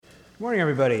Good morning,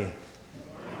 everybody.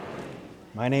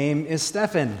 My name is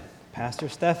Stefan, Pastor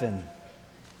Stefan.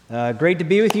 Great to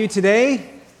be with you today.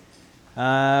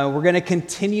 We're going to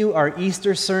continue our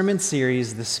Easter sermon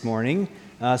series this morning.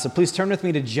 So please turn with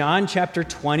me to John chapter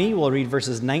 20. We'll read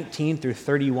verses 19 through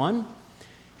 31.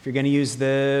 If you're going to use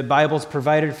the Bibles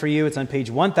provided for you, it's on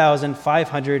page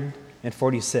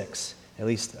 1546, at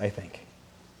least I think.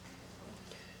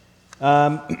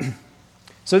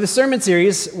 So the sermon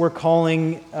series we're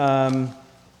calling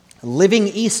Living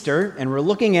Easter, and we're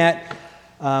looking at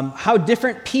how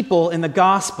different people in the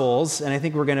Gospels, and I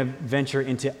think we're going to venture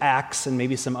into Acts and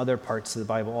maybe some other parts of the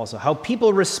Bible also, how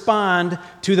people respond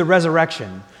to the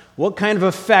resurrection. What kind of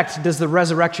effect does the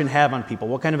resurrection have on people?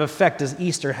 What kind of effect does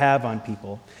Easter have on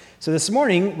people? So this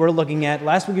morning we're looking at,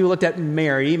 last week we looked at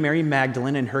Mary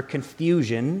Magdalene and her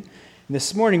confusion. And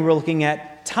this morning we're looking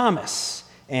at Thomas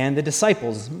and the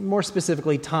disciples, more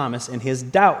specifically Thomas and his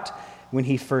doubt when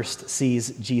he first sees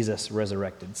Jesus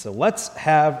resurrected. So let's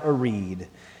have a read.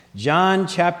 John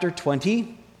chapter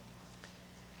 20,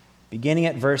 beginning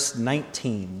at verse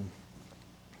 19.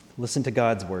 Listen to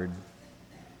God's word.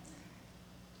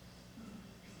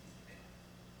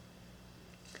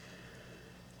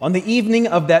 On the evening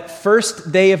of that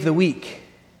first day of the week,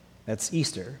 that's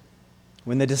Easter,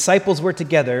 when the disciples were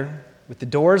together, with the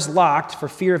doors locked for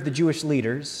fear of the Jewish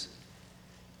leaders,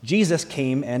 Jesus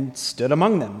came and stood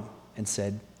among them and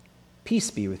said,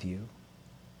 "Peace be with you."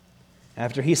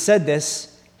 After he said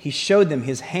this, he showed them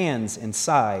his hands and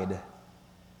side.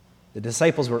 The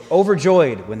disciples were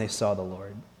overjoyed when they saw the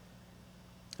Lord.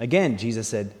 Again, Jesus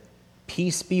said,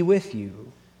 "Peace be with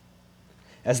you.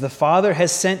 As the Father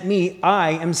has sent me, I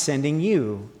am sending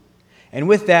you." And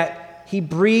with that, he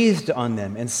breathed on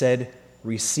them and said,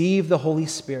 "Receive the Holy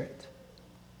Spirit.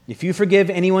 If you forgive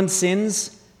anyone's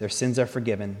sins, their sins are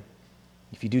forgiven.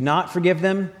 If you do not forgive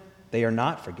them, they are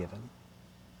not forgiven."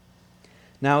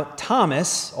 Now,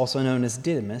 Thomas, also known as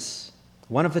Didymus,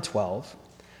 one of the 12,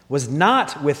 was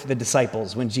not with the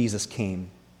disciples when Jesus came.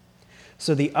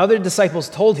 So the other disciples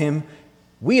told him,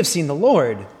 "We have seen the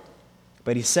Lord."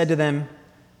 But he said to them,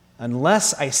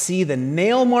 "Unless I see the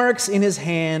nail marks in his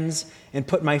hands and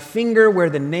put my finger where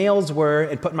the nails were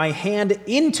and put my hand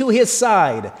into his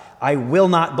side, I will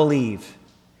not believe."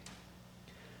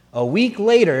 A week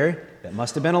later, that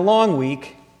must have been a long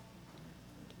week,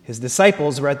 his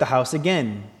disciples were at the house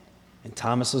again, and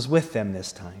Thomas was with them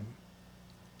this time.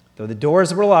 Though the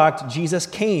doors were locked, Jesus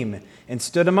came and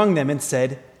stood among them and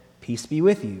said, "Peace be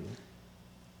with you."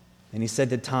 And he said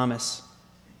to Thomas,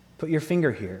 "Put your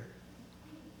finger here.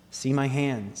 See my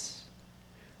hands.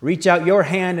 Reach out your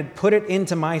hand and put it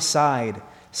into my side.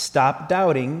 Stop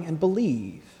doubting and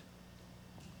believe."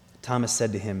 Thomas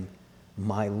said to him,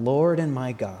 "My Lord and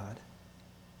my God."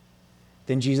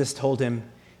 Then Jesus told him,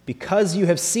 "Because you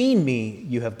have seen me,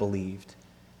 you have believed.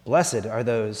 Blessed are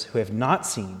those who have not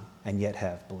seen and yet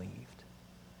have believed."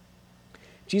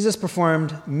 Jesus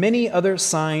performed many other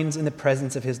signs in the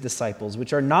presence of his disciples,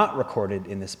 which are not recorded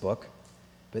in this book,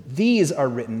 but these are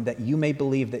written that you may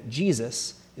believe that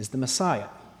Jesus is the Messiah,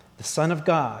 the Son of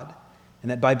God, and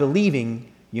that by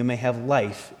believing you may have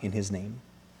life in his name.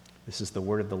 This is the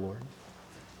word of the Lord.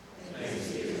 Thanks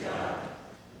be to God.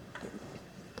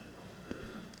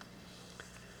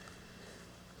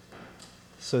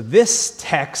 So this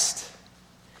text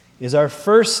is our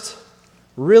first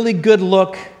really good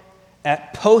look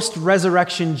at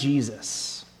post-resurrection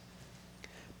Jesus.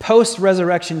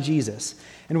 Post-resurrection Jesus.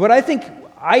 And what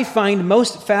I find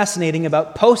most fascinating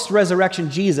about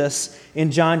post-resurrection Jesus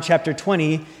in John chapter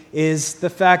 20 is the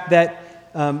fact that,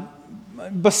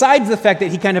 besides the fact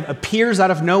that he kind of appears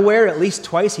out of nowhere, at least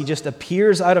twice he just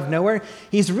appears out of nowhere,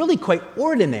 he's really quite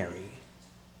ordinary.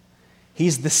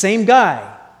 He's the same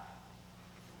guy,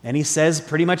 and he says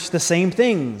pretty much the same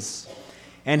things,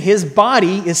 and his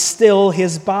body is still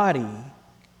his body.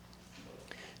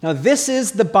 Now, this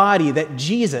is the body that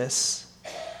Jesus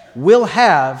will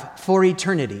have for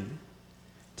eternity.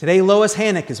 Today, Lois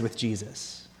Hannock is with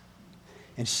Jesus.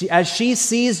 And as she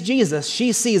sees Jesus,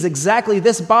 she sees exactly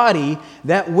this body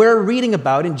that we're reading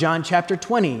about in John chapter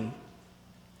 20,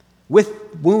 with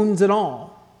wounds and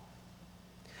all.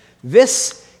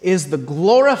 This is the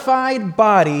glorified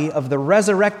body of the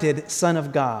resurrected Son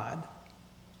of God.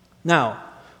 Now,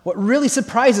 what really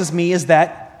surprises me is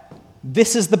that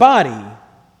this is the body.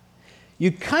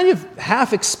 You kind of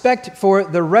half expect for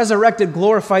the resurrected,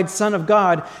 glorified Son of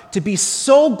God to be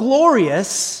so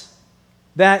glorious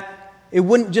that it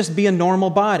wouldn't just be a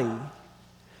normal body.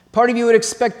 Part of you would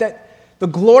expect that the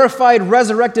glorified,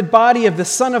 resurrected body of the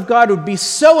Son of God would be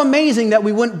so amazing that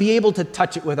we wouldn't be able to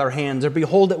touch it with our hands or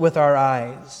behold it with our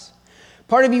eyes.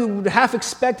 Part of you would half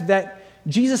expect that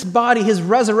Jesus' body, his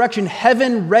resurrection,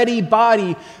 heaven-ready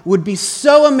body, would be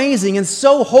so amazing and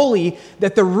so holy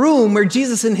that the room where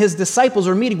Jesus and his disciples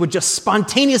were meeting would just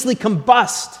spontaneously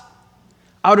combust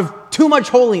out of too much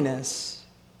holiness.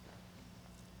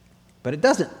 But it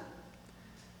doesn't.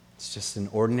 It's just an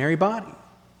ordinary body.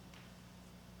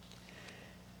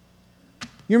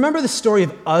 You remember the story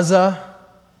of Uzzah?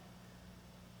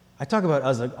 I talk about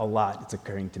Uzzah a lot. It's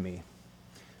occurring to me.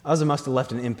 Uzzah must have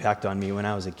left an impact on me when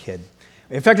I was a kid.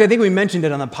 In fact, I think we mentioned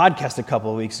it on the podcast a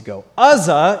couple of weeks ago.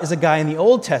 Uzzah is a guy in the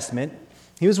Old Testament.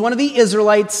 He was one of the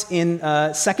Israelites in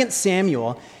 2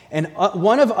 Samuel, and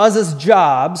one of Uzzah's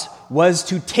jobs was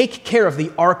to take care of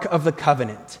the Ark of the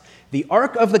Covenant. The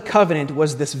Ark of the Covenant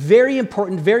was this very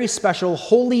important, very special,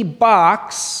 holy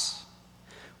box,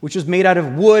 which was made out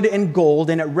of wood and gold,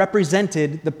 and it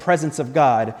represented the presence of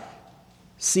God.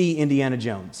 See Indiana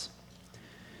Jones.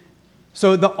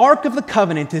 So the Ark of the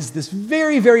Covenant is this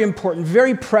very, very important,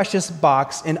 very precious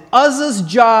box, and Uzzah's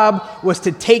job was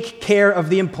to take care of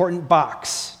the important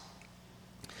box.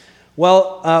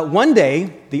 Well, one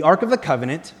day, the Ark of the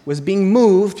Covenant was being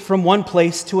moved from one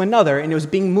place to another, and it was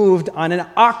being moved on an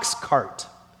ox cart,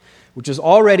 which is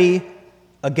already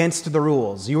against the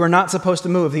rules. You were not supposed to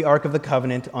move the Ark of the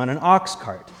Covenant on an ox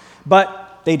cart,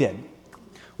 but they did.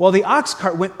 Well, the ox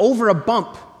cart went over a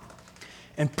bump,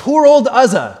 and poor old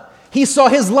Uzzah, he saw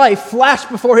his life flash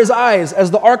before his eyes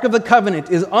as the Ark of the Covenant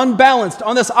is unbalanced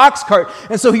on this ox cart.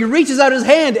 And so he reaches out his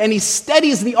hand and he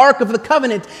steadies the Ark of the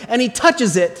Covenant and he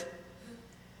touches it.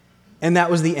 And that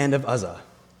was the end of Uzzah.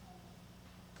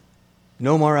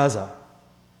 No more Uzzah.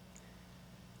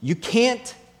 You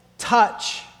can't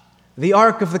touch the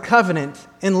Ark of the Covenant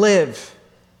and live.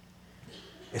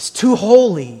 It's too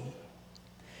holy.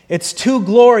 It's too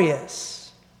glorious.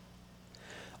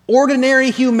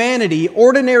 Ordinary humanity,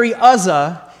 ordinary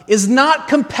Uzzah, is not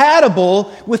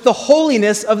compatible with the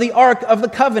holiness of the Ark of the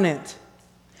Covenant.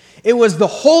 It was the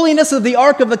holiness of the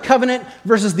Ark of the Covenant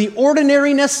versus the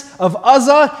ordinariness of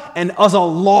Uzzah, and Uzzah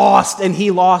lost, and he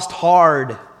lost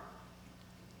hard.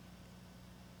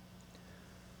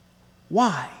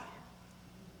 Why?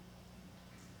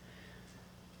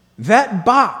 That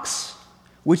box,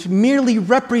 which merely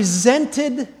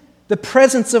represented the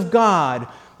presence of God,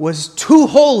 was too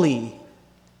holy.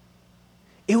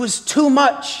 It was too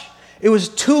much. It was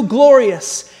too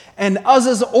glorious. And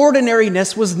Uzzah's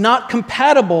ordinariness was not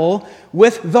compatible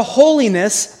with the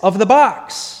holiness of the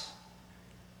box.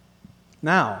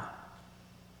 Now,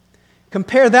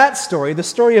 compare that story, the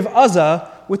story of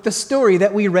Uzzah, with the story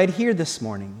that we read here this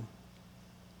morning.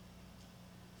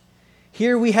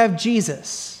 Here we have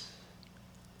Jesus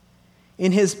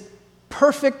in his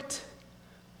perfect,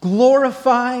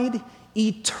 glorified,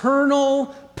 eternal,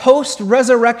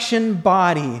 post-resurrection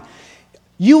body.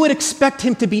 You would expect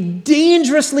him to be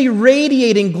dangerously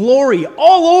radiating glory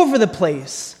all over the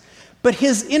place. But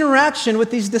his interaction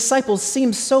with these disciples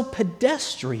seems so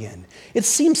pedestrian. It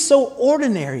seems so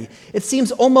ordinary. It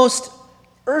seems almost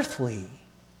earthly.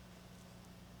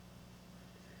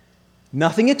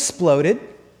 Nothing exploded.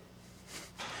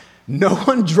 No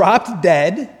one dropped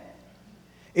dead.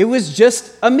 It was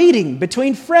just a meeting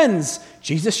between friends.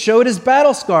 Jesus showed his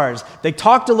battle scars. They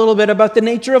talked a little bit about the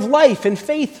nature of life and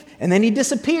faith, and then he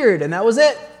disappeared, and that was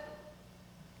it.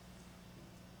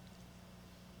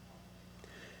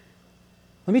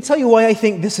 Let me tell you why I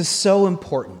think this is so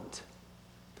important.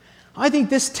 I think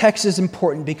this text is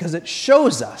important because it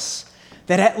shows us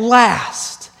that at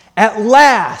last,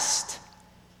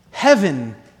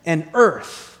 heaven and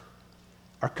earth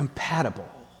are compatible.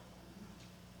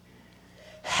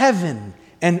 Heaven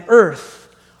and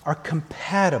earth are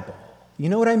compatible. You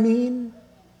know what I mean?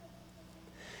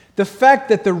 The fact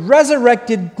that the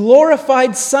resurrected,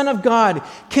 glorified Son of God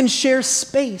can share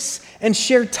space and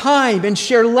share time and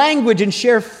share language and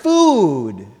share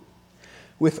food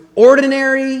with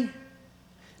ordinary,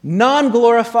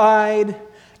 non-glorified,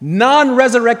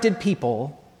 non-resurrected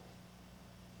people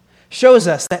shows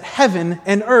us that heaven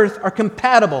and earth are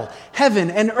compatible.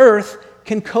 Heaven and earth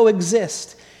can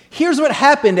coexist. Here's what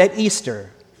happened at Easter.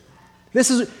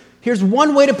 Here's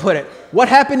one way to put it. What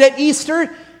happened at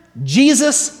Easter?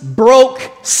 Jesus broke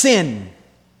sin.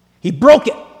 He broke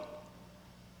it.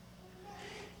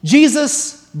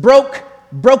 Jesus broke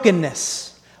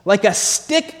brokenness. Like a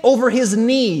stick over his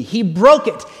knee, he broke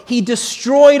it. He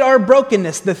destroyed our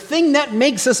brokenness. The thing that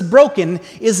makes us broken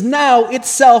is now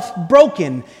itself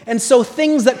broken. And so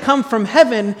things that come from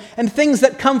heaven and things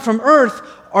that come from earth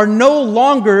are no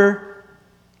longer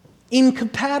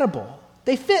incompatible.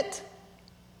 They fit.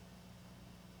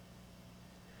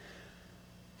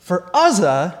 For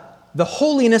Uzzah, The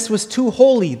holiness was too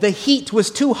holy. The heat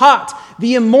was too hot.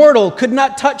 The immortal could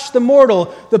not touch the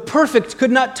mortal. The perfect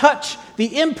could not touch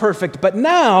the imperfect. But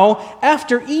now,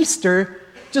 after Easter,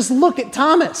 just look at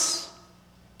Thomas.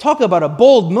 Talk about a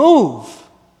bold move,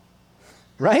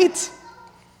 right?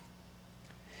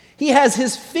 He has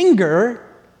his finger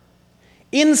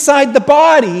inside the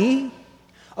body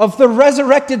of the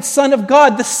resurrected Son of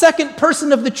God, the second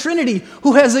person of the Trinity,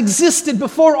 who has existed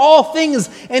before all things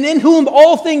and in whom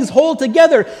all things hold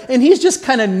together. And he's just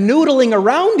kind of noodling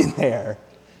around in there.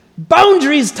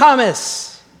 Boundaries,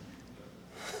 Thomas!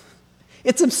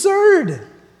 It's absurd.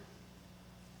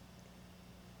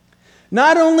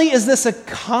 Not only is this a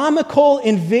comical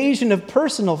invasion of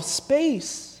personal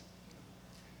space,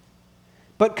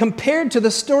 but compared to the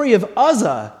story of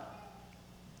Uzzah,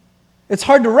 it's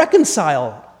hard to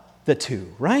reconcile the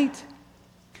two, right?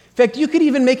 In fact, you could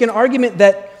even make an argument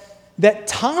that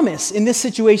Thomas in this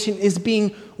situation is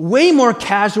being way more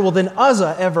casual than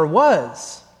Uzzah ever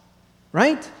was,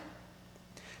 right?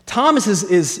 Thomas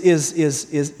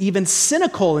is even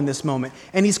cynical in this moment,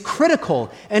 and he's critical,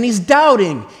 and he's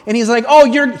doubting, and he's like,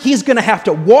 he's going to have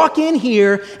to walk in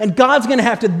here, and God's going to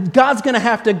have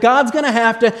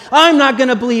to, I'm not going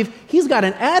to believe. He's got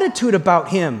an attitude about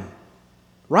him,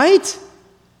 right?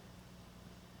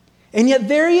 And yet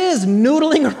there he is,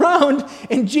 noodling around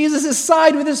in Jesus'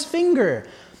 side with his finger.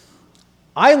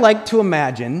 I like to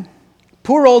imagine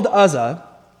poor old Uzzah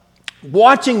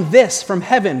watching this from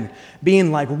heaven,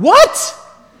 being like, what?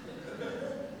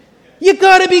 You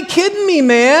gotta be kidding me,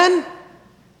 man.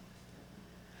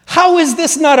 How is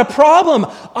this not a problem?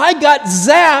 I got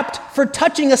zapped for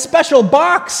touching a special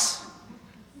box.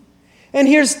 And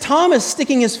here's Thomas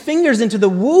sticking his fingers into the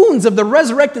wounds of the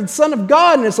resurrected Son of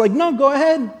God, and it's like, no, go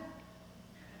ahead.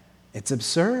 It's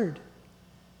absurd.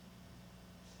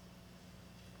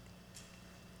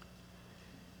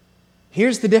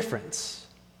 Here's the difference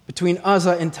between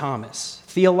Uzzah and Thomas,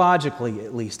 theologically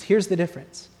at least. Here's the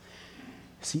difference.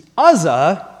 See,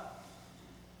 Uzzah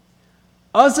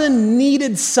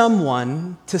needed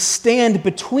someone to stand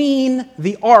between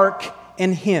the ark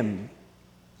and him.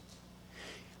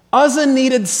 Uzzah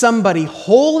needed somebody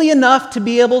holy enough to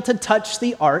be able to touch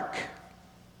the ark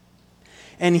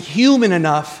and human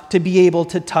enough to be able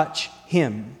to touch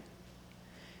him.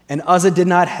 And Uzzah did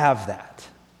not have that.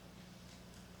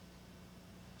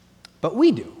 But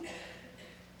we do.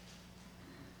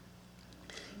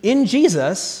 In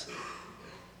Jesus,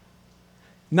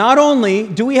 not only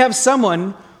do we have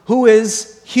someone who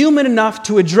is human enough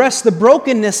to address the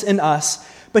brokenness in us,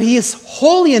 but he is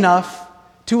holy enough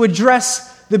to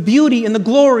address the beauty and the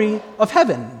glory of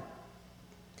heaven.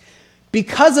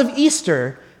 Because of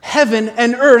Easter, heaven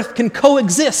and earth can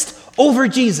coexist over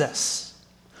Jesus.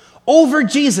 Over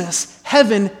Jesus,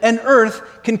 heaven and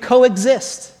earth can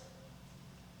coexist.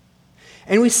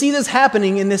 And we see this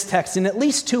happening in this text in at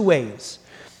least two ways.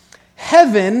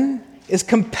 Heaven is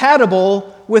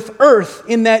compatible with earth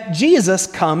in that Jesus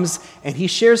comes and he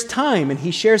shares time and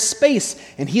he shares space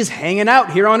and he's hanging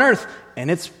out here on earth and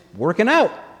it's working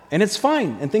out and it's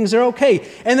fine and things are okay.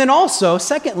 And then also,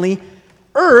 secondly,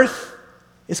 earth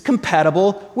is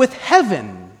compatible with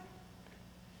heaven,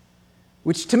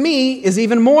 which to me is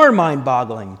even more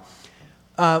mind-boggling.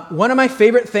 One of my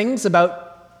favorite things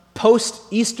about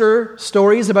post-Easter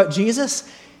stories about Jesus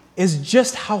is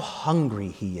just how hungry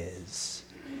he is.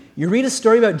 You read a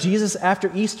story about Jesus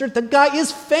after Easter, the guy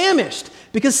is famished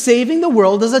because saving the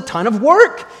world is a ton of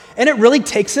work, and it really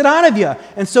takes it out of you.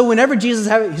 And so whenever Jesus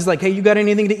he's like, hey, you got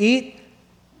anything to eat?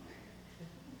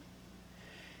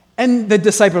 And the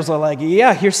disciples are like,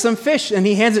 yeah, here's some fish. And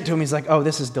he hands it to him. He's like, oh,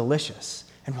 this is delicious.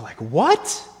 And we're like,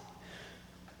 what?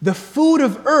 The food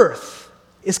of earth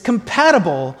is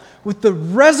compatible with the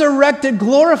resurrected,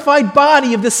 glorified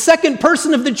body of the second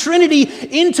person of the Trinity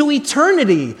into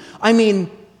eternity. I mean,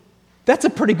 that's a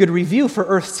pretty good review for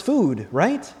earth's food,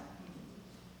 right?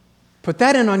 Put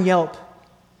that in on Yelp.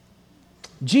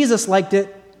 Jesus liked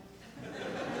it.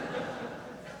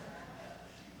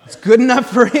 It's good enough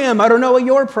for him. I don't know what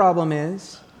your problem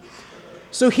is.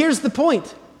 So here's the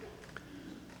point.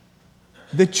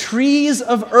 The trees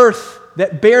of earth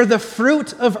that bear the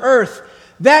fruit of earth,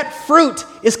 that fruit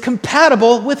is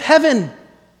compatible with heaven.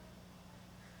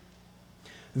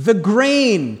 The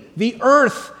grain, the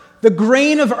earth, the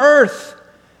grain of earth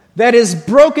that is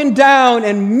broken down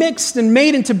and mixed and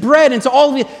made into bread, into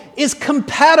all of it, is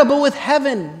compatible with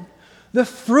heaven. The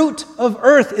fruit of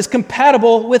earth is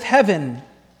compatible with heaven.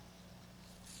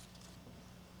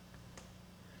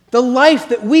 The life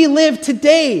that we live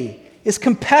today is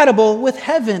compatible with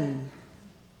heaven.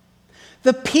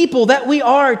 The people that we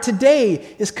are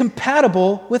today is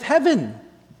compatible with heaven.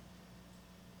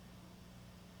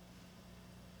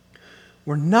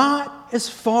 We're not as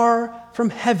far from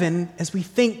heaven as we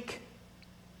think.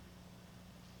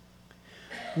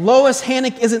 Lois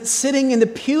Hannick isn't sitting in the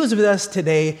pews with us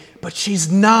today, but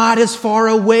she's not as far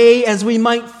away as we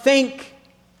might think.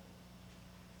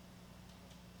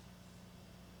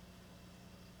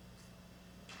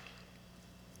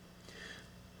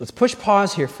 Let's push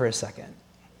pause here for a second.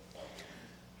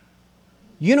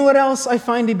 You know what else I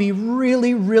find to be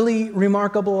really, really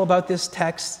remarkable about this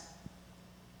text?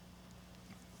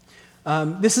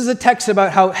 This is a text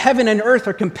about how heaven and earth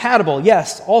are compatible.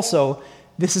 Yes, also,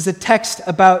 this is a text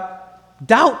about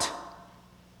doubt.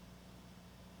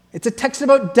 It's a text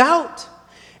about doubt.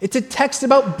 It's a text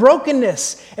about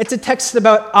brokenness. It's a text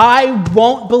about I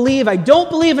won't believe. I don't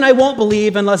believe and I won't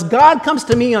believe unless God comes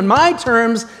to me on my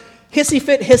terms, hissy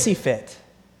fit, hissy fit.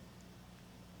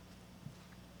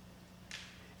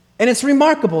 And it's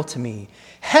remarkable to me.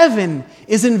 Heaven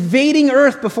is invading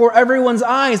earth before everyone's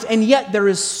eyes, and yet there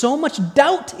is so much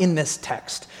doubt in this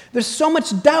text. There's so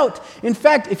much doubt. In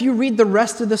fact, if you read the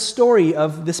rest of the story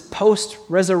of this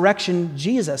post-resurrection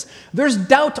Jesus, there's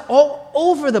doubt all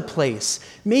over the place,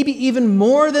 maybe even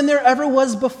more than there ever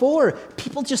was before.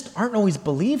 People just aren't always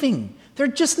believing. They're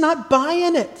just not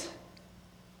buying it.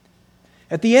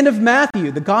 At the end of Matthew,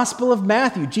 the Gospel of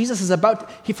Matthew, Jesus is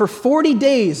for 40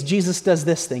 days, Jesus does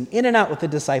this thing, in and out with the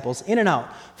disciples, in and out,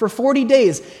 for 40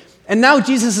 days. And now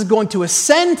Jesus is going to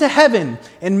ascend to heaven.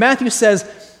 And Matthew says,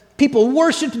 people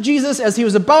worshiped Jesus as he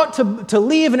was about to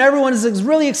leave, and everyone is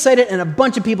really excited, and a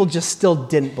bunch of people just still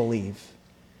didn't believe.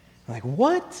 I'm like,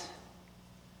 what?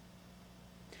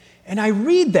 And I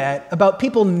read that about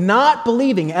people not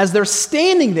believing as they're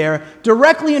standing there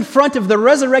directly in front of the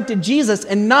resurrected Jesus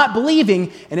and not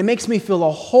believing, and it makes me feel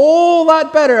a whole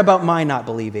lot better about my not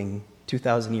believing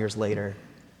 2,000 years later.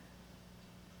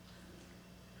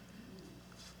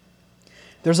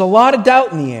 There's a lot of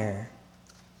doubt in the air.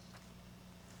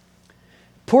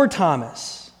 Poor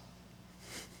Thomas.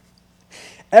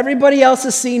 Everybody else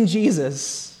has seen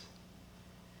Jesus,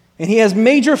 and he has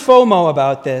major FOMO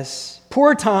about this.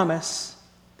 Poor Thomas.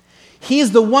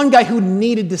 He's the one guy who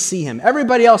needed to see him.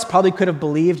 Everybody else probably could have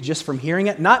believed just from hearing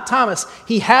it. Not Thomas.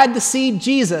 He had to see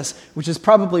Jesus, which is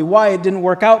probably why it didn't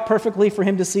work out perfectly for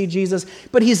him to see Jesus.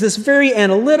 But he's this very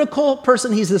analytical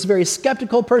person. He's this very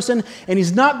skeptical person. And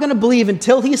he's not going to believe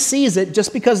until he sees it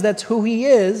just because that's who he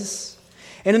is.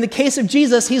 And in the case of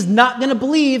Jesus, he's not going to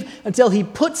believe until he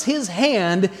puts his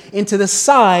hand into the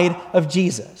side of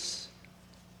Jesus.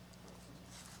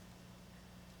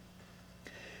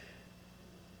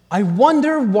 I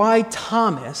wonder why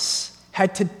Thomas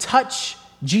had to touch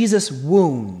Jesus'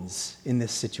 wounds in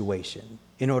this situation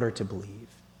in order to believe.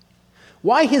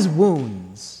 Why his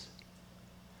wounds?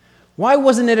 Why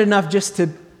wasn't it enough just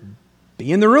to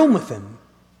be in the room with him?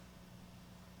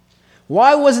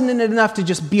 Why wasn't it enough to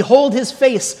just behold his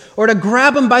face or to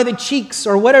grab him by the cheeks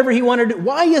or whatever he wanted to do?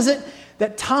 Why is it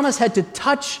that Thomas had to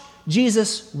touch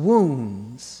Jesus'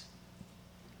 wounds?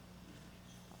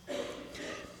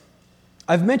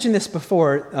 I've mentioned this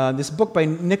before, this book by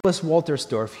Nicholas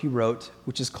Walterstorff he wrote,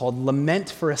 which is called Lament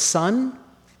for a Son.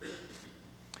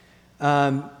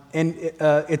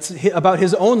 It's about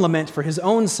his own lament for his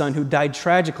own son who died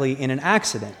tragically in an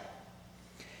accident.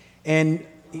 And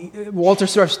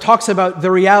Walterstorff talks about the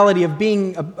reality of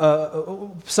being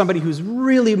somebody who's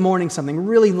really mourning something,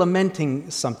 really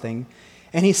lamenting something.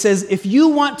 And he says, if you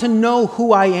want to know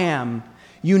who I am,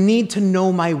 you need to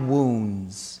know my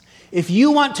wounds. If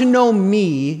you want to know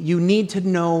me, you need to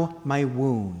know my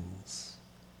wounds.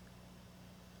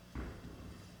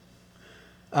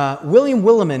 William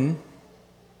Willimon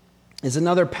is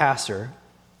another pastor,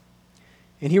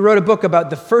 and he wrote a book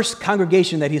about the first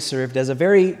congregation that he served as a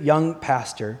very young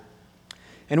pastor.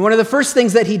 And one of the first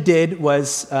things that he did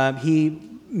was he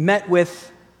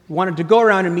wanted to go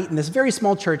around and meet in this very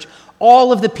small church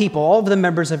all of the people, all of the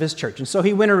members of his church. And so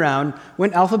he went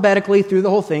alphabetically through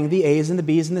the whole thing, the A's and the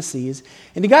B's and the C's,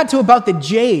 and he got to about the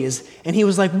J's, and he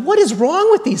was like, what is wrong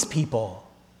with these people?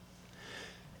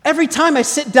 Every time I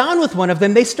sit down with one of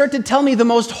them, they start to tell me the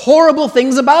most horrible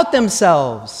things about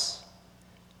themselves.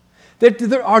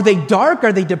 Are they dark?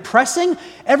 Are they depressing?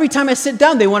 Every time I sit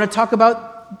down, they want to talk about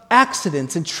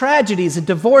accidents and tragedies and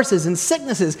divorces and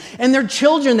sicknesses and their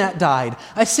children that died.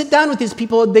 I sit down with these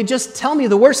people, they just tell me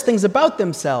the worst things about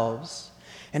themselves.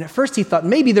 And at first he thought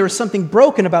maybe there was something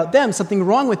broken about them, something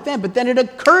wrong with them, but then it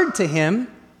occurred to him,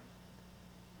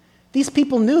 these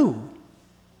people knew.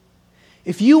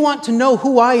 If you want to know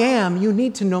who I am, you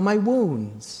need to know my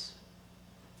wounds.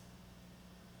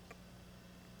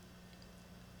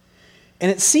 And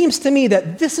it seems to me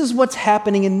that this is what's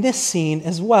happening in this scene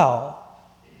as well.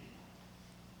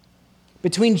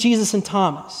 between Jesus and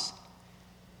Thomas.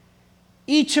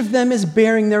 Each of them is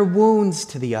bearing their wounds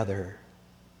to the other.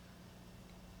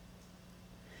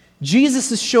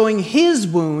 Jesus is showing his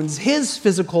wounds, his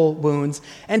physical wounds,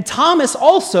 and Thomas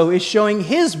also is showing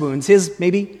his wounds, his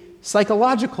maybe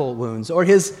psychological wounds or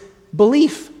his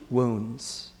belief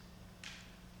wounds.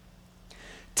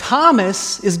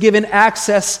 Thomas is given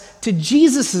access to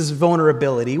Jesus'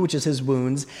 vulnerability, which is his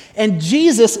wounds, and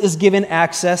Jesus is given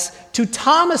access to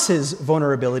Thomas's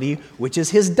vulnerability, which is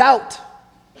his doubt.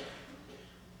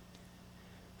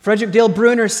 Frederick Dale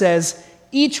Bruner says,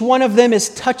 each one of them is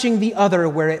touching the other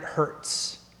where it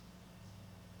hurts.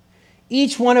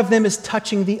 Each one of them is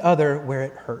touching the other where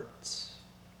it hurts.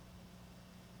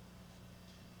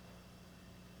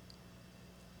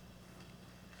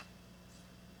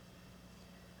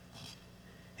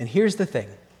 And here's the thing.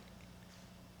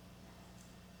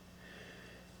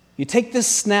 You take this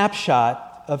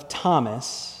snapshot of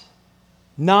Thomas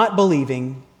not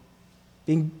believing,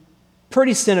 being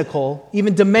pretty cynical,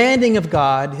 even demanding of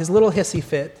God, his little hissy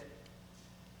fit.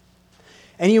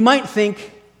 And you might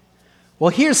think, well,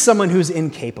 here's someone who's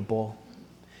incapable.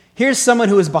 Here's someone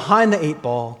who is behind the eight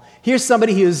ball. Here's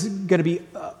somebody who is going to be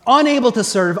unable to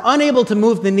serve, unable to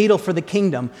move the needle for the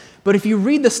kingdom. But if you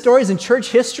read the stories in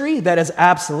church history, that is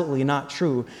absolutely not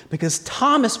true, because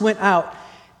Thomas went out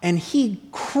and he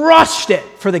crushed it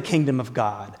for the kingdom of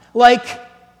God. Like,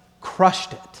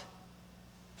 crushed it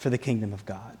for the kingdom of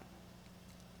God.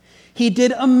 He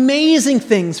did amazing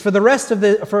things for the rest of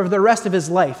his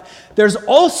life. There's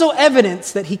also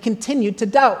evidence that he continued to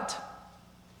doubt.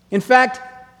 In fact,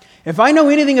 if I know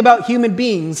anything about human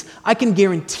beings, I can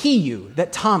guarantee you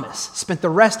that Thomas spent the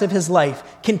rest of his life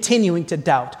continuing to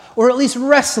doubt, or at least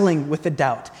wrestling with the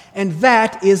doubt. And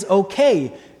that is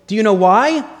okay. Do you know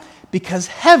why? Because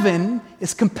heaven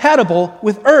is compatible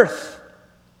with earth.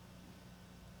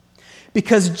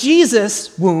 Because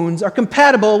Jesus' wounds are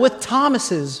compatible with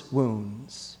Thomas's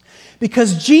wounds.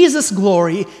 Because Jesus'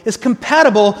 glory is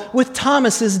compatible with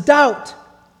Thomas's doubt.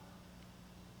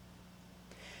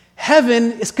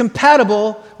 Heaven is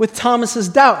compatible with Thomas's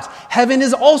doubt. Heaven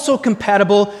is also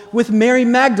compatible with Mary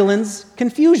Magdalene's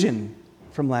confusion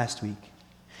from last week.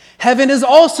 Heaven is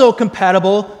also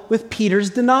compatible with Peter's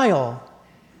denial.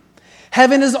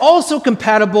 Heaven is also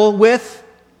compatible with,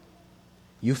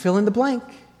 you fill in the blank.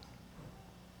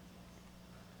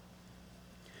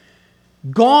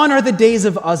 Gone are the days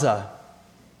of Uzzah.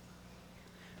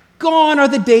 Gone are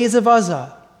the days of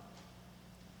Uzzah.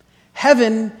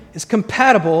 Heaven is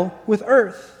compatible with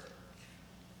earth.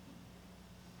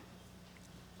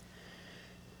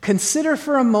 Consider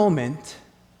for a moment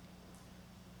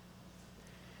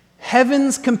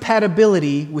heaven's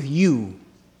compatibility with you.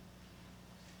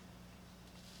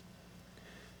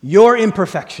 Your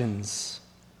imperfections,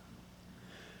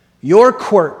 your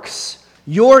quirks,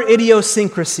 your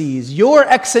idiosyncrasies, your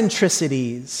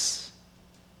eccentricities,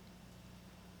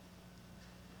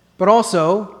 but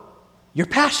also your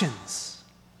passions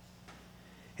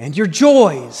and your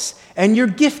joys and your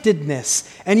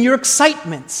giftedness and your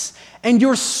excitements and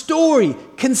your story.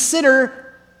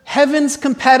 Consider heaven's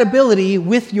compatibility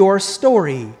with your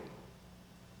story.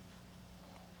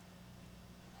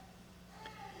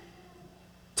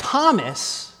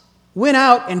 Thomas went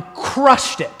out and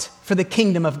crushed it for the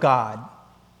kingdom of God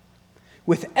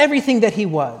with everything that he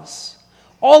was,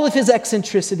 all of his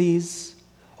eccentricities,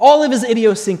 all of his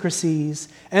idiosyncrasies,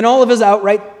 and all of his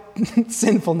outright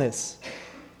sinfulness.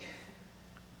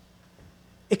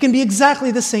 It can be exactly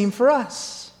the same for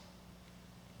us.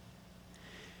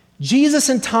 Jesus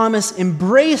and Thomas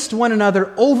embraced one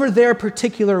another over their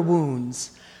particular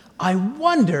wounds. I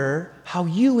wonder how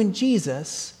you and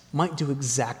Jesus might do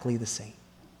exactly the same.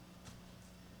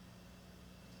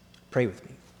 Pray with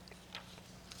me.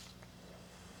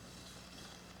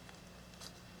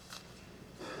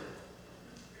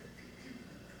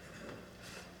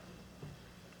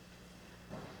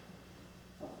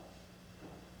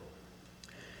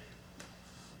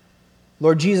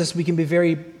 Lord Jesus, we can be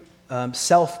very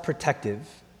self-protective.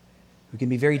 We can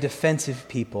be very defensive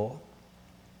people.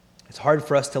 It's hard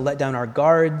for us to let down our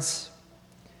guards.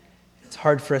 It's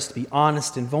hard for us to be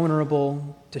honest and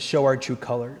vulnerable, to show our true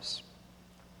colors.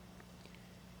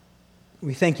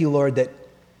 We thank you, Lord, that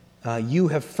you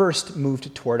have first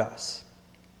moved toward us,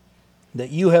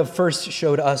 that you have first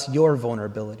showed us your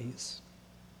vulnerabilities,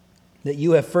 that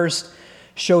you have first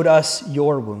showed us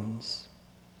your wounds.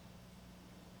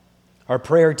 Our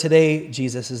prayer today,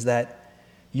 Jesus, is that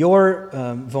your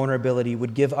vulnerability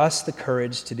would give us the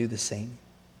courage to do the same.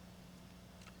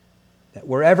 That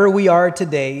wherever we are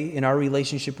today in our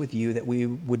relationship with you, that we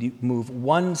would move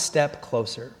one step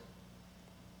closer.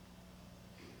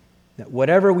 that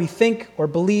whatever we think or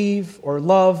believe or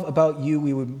love about you,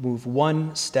 we would move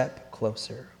one step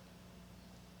closer.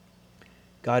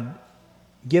 God,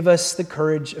 give us the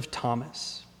courage of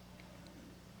Thomas,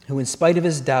 who in spite of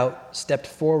his doubt stepped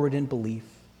forward in belief.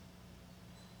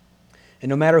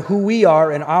 And no matter who we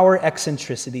are in our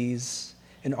eccentricities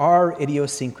and our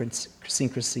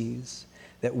idiosyncrasies,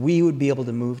 that we would be able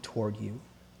to move toward you.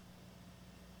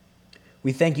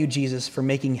 We thank you, Jesus, for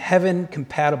making heaven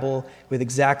compatible with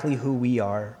exactly who we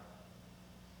are.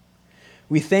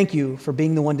 We thank you for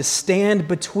being the one to stand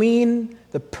between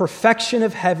the perfection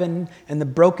of heaven and the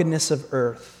brokenness of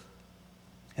earth,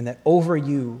 and that over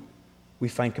you we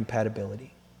find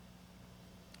compatibility.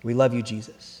 We love you,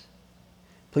 Jesus.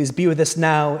 Please be with us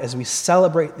now as we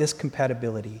celebrate this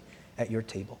compatibility at your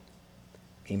table.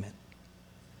 Amen.